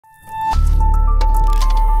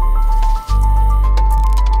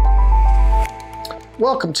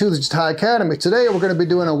Welcome to the Jatai Academy. Today we're going to be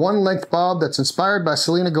doing a one-length bob that's inspired by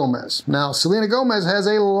Selena Gomez. Now, Selena Gomez has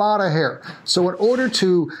a lot of hair, so in order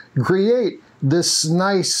to create this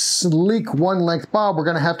nice, sleek one-length bob, we're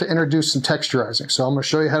going to have to introduce some texturizing. So I'm going to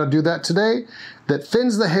show you how to do that today. That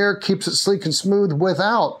thins the hair, keeps it sleek and smooth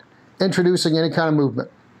without introducing any kind of movement.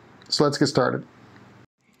 So let's get started.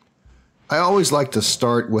 I always like to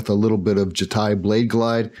start with a little bit of Jatai blade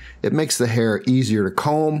glide. It makes the hair easier to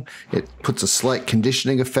comb, it puts a slight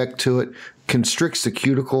conditioning effect to it, constricts the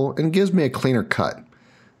cuticle, and gives me a cleaner cut.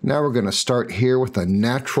 Now we're going to start here with a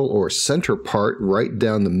natural or center part right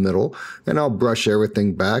down the middle, and I'll brush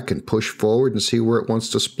everything back and push forward and see where it wants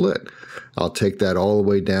to split. I'll take that all the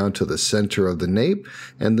way down to the center of the nape,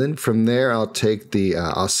 and then from there I'll take the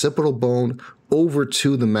occipital bone over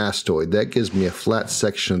to the mastoid. That gives me a flat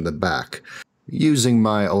section in the back. Using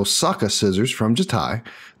my Osaka scissors from Jatai,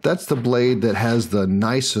 that's the blade that has the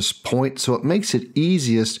nicest point, so it makes it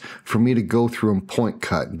easiest for me to go through and point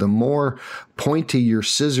cut. The more pointy your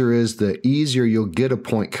scissor is, the easier you'll get a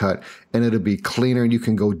point cut, and it'll be cleaner and you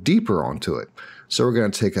can go deeper onto it. So we're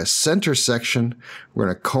going to take a center section, we're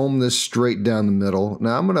going to comb this straight down the middle.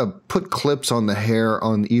 Now I'm going to put clips on the hair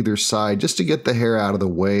on either side just to get the hair out of the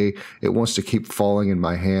way. It wants to keep falling in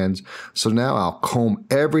my hands. So now I'll comb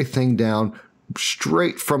everything down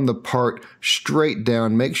straight from the part, straight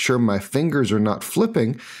down, make sure my fingers are not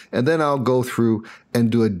flipping, and then I'll go through and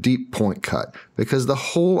do a deep point cut. Because the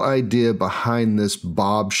whole idea behind this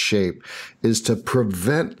bob shape is to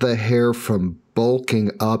prevent the hair from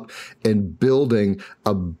bulking up and building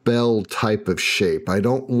a bell type of shape. I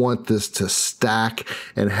don't want this to stack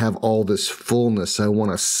and have all this fullness. I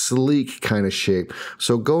want a sleek kind of shape.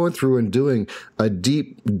 So going through and doing a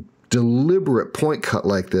deep, deliberate point cut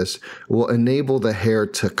like this will enable the hair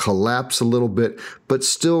to collapse a little bit, but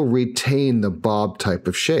still retain the bob type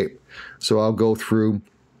of shape. So I'll go through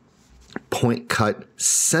point cut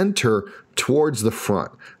center towards the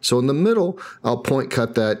front. So in the middle, I'll point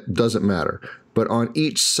cut that, doesn't matter. But on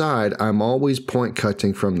each side, I'm always point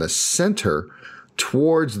cutting from the center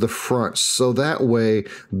towards the front, so that way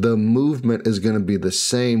the movement is going to be the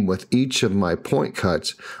same with each of my point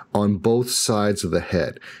cuts on both sides of the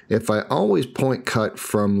head. If I always point cut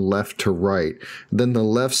from left to right, then the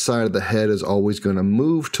left side of the head is always going to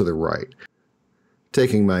move to the right.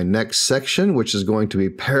 Taking my next section, which is going to be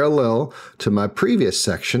parallel to my previous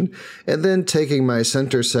section, and then taking my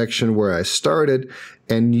center section where I started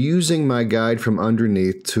and using my guide from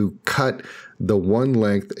underneath to cut the one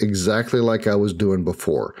length exactly like I was doing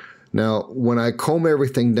before. Now, when I comb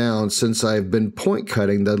everything down, since I've been point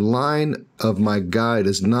cutting, the line of my guide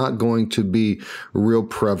is not going to be real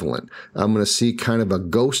prevalent. I'm going to see kind of a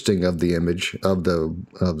ghosting of the image of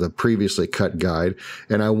the previously cut guide,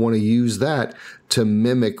 and I want to use that to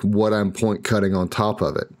mimic what I'm point cutting on top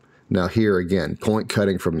of it. Now here again, point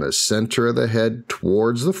cutting from the center of the head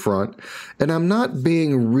towards the front, and I'm not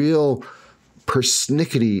being real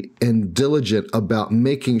persnickety and diligent about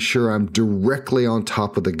making sure I'm directly on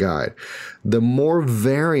top of the guide. The more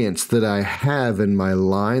variance that I have in my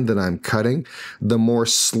line that I'm cutting, the more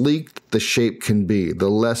sleek the shape can be, the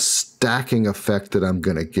less stacking effect that I'm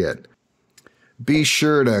going to get. Be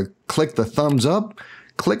sure to click the thumbs up,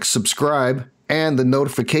 click subscribe, and the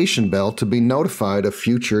notification bell to be notified of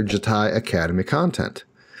future Jatai Academy content.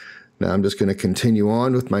 Now I'm just going to continue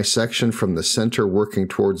on with my section from the center working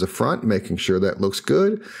towards the front, making sure that looks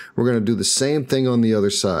good. We're going to do the same thing on the other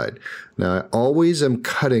side. Now I always am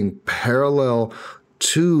cutting parallel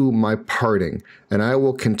to my parting, and I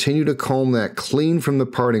will continue to comb that clean from the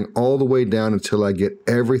parting all the way down until I get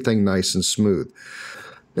everything nice and smooth.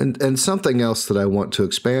 And something else that I want to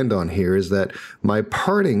expand on here is that my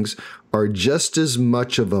partings are just as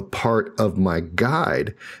much of a part of my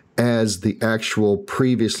guide as the actual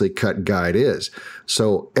previously cut guide is.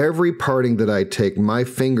 So every parting that I take, my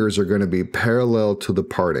fingers are going to be parallel to the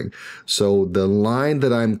parting. So the line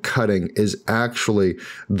that I'm cutting is actually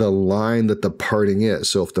the line that the parting is.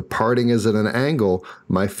 So if the parting is at an angle,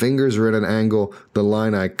 my fingers are at an angle, the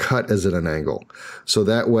line I cut is at an angle. So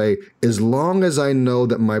that way, as long as I know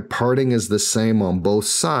that my parting is the same on both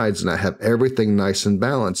sides and I have everything nice and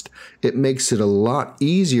balanced, it makes it a lot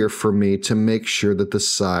easier for me to make sure that the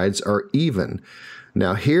sides are even.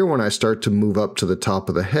 Now here, when I start to move up to the top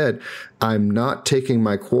of the head, I'm not taking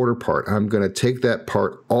my quarter part. I'm going to take that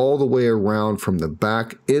part all the way around from the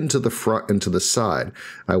back into the front and to the side.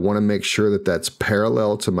 I want to make sure that that's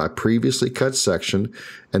parallel to my previously cut section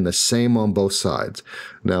and the same on both sides.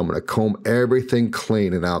 Now I'm going to comb everything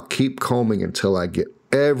clean, and I'll keep combing until I get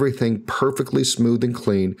everything perfectly smooth and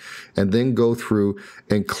clean, and then go through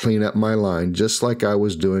and clean up my line just like I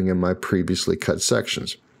was doing in my previously cut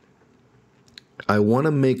sections. I want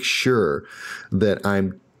to make sure that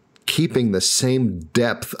I'm keeping the same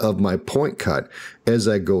depth of my point cut as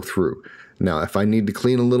I go through. Now, if I need to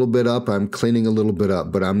clean a little bit up, I'm cleaning a little bit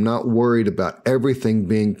up, but I'm not worried about everything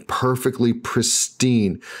being perfectly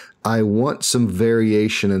pristine. I want some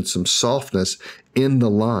variation and some softness in the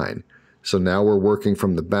line. So now we're working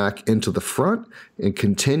from the back into the front and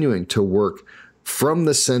continuing to work from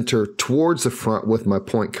the center towards the front with my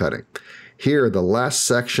point cutting. Here, the last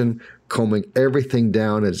section, combing everything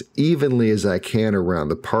down as evenly as I can around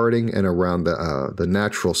the parting and around the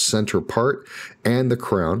natural center part and the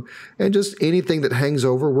crown, and just anything that hangs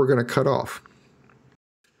over, we're going to cut off.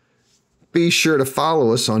 Be sure to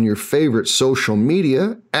follow us on your favorite social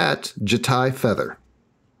media at Jatai Feather.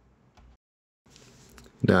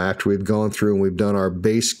 Now, after we've gone through and we've done our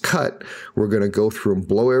base cut, we're going to go through and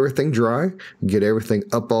blow everything dry, get everything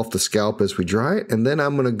up off the scalp as we dry it, and then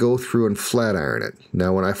I'm going to go through and flat iron it.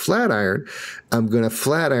 Now, when I flat iron, I'm going to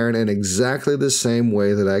flat iron in exactly the same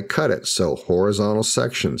way that I cut it. So, horizontal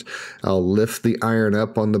sections. I'll lift the iron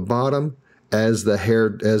up on the bottom as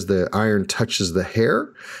the iron touches the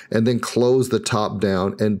hair, and then close the top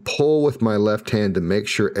down and pull with my left hand to make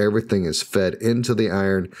sure everything is fed into the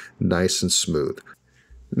iron nice and smooth.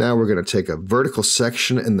 Now we're going to take a vertical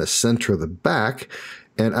section in the center of the back,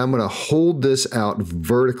 and I'm going to hold this out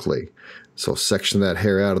vertically. So section that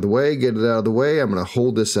hair out of the way, get it out of the way. I'm going to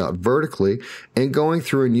hold this out vertically, and going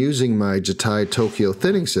through and using my Jatai Tokyo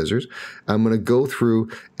thinning scissors, I'm going to go through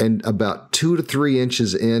and about 2 to 3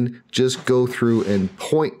 inches in, just go through and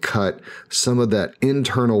point cut some of that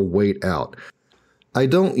internal weight out. I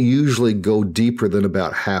don't usually go deeper than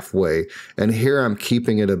about halfway, and here I'm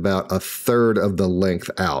keeping it about 1/3 of the length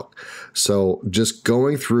out. So just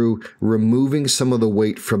going through, removing some of the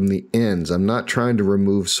weight from the ends. I'm not trying to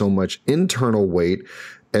remove so much internal weight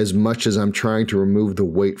as much as I'm trying to remove the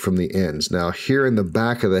weight from the ends. Now, here in the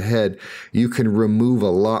back of the head, you can remove a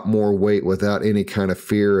lot more weight without any kind of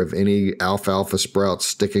fear of any alfalfa sprouts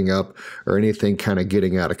sticking up or anything kind of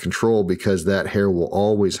getting out of control, because that hair will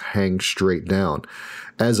always hang straight down.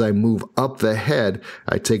 As I move up the head,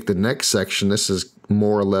 I take the next section. This is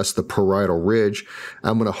more or less the parietal ridge.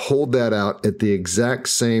 I'm going to hold that out at the exact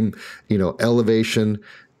same, elevation,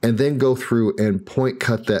 and then go through and point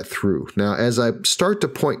cut that through. Now, as I start to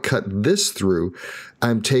point cut this through,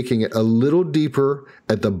 I'm taking it a little deeper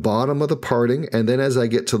at the bottom of the parting, and then as I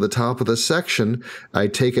get to the top of the section, I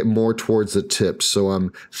take it more towards the tip. So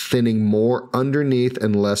I'm thinning more underneath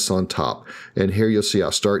and less on top. And here you'll see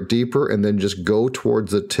I'll start deeper and then just go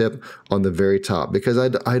towards the tip on the very top, because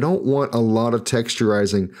I don't want a lot of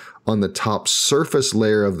texturizing on the top surface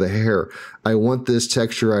layer of the hair. I want this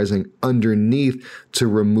texturizing underneath to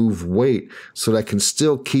remove weight so that I can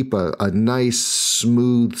still keep a nice,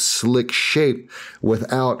 smooth, slick shape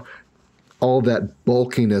without all that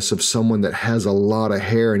bulkiness of someone that has a lot of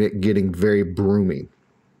hair and it getting very broomy.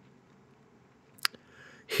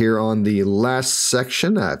 Here on the last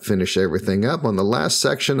section, I finish everything up. On the last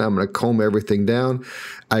section, I'm going to comb everything down.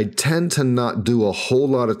 I tend to not do a whole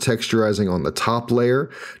lot of texturizing on the top layer.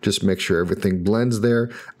 Just make sure everything blends there.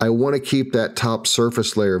 I want to keep that top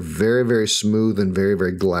surface layer very, very smooth and very,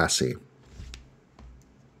 very glassy.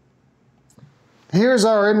 Here's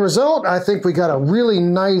our end result. I think we got a really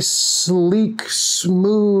nice, sleek,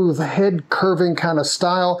 smooth, head curving kind of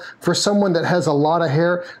style. For someone that has a lot of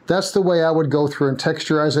hair, that's the way I would go through and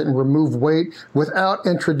texturize it and remove weight without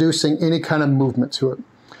introducing any kind of movement to it.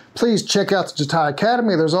 Please check out the Jatai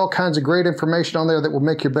Academy. There's all kinds of great information on there that will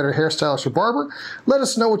make you a better hairstylist or barber. Let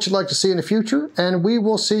us know what you'd like to see in the future, and we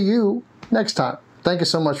will see you next time. Thank you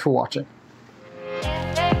so much for watching.